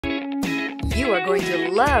You are going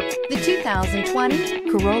to love the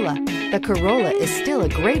 2020 Corolla. The Corolla is still a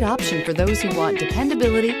great option for those who want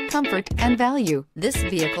dependability, comfort, and value. This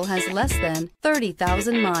vehicle has less than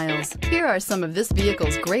 30,000 miles. Here are some of this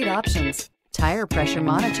vehicle's great options: tire pressure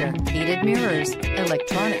monitor, heated mirrors,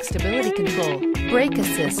 electronic stability control, brake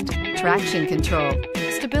assist, traction control,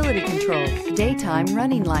 stability control, daytime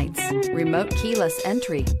running lights, remote keyless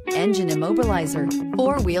entry, engine immobilizer,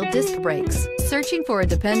 four-wheel disc brakes. Searching for a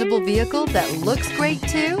dependable vehicle that looks great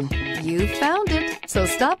too? You found it, so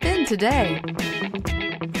stop in today.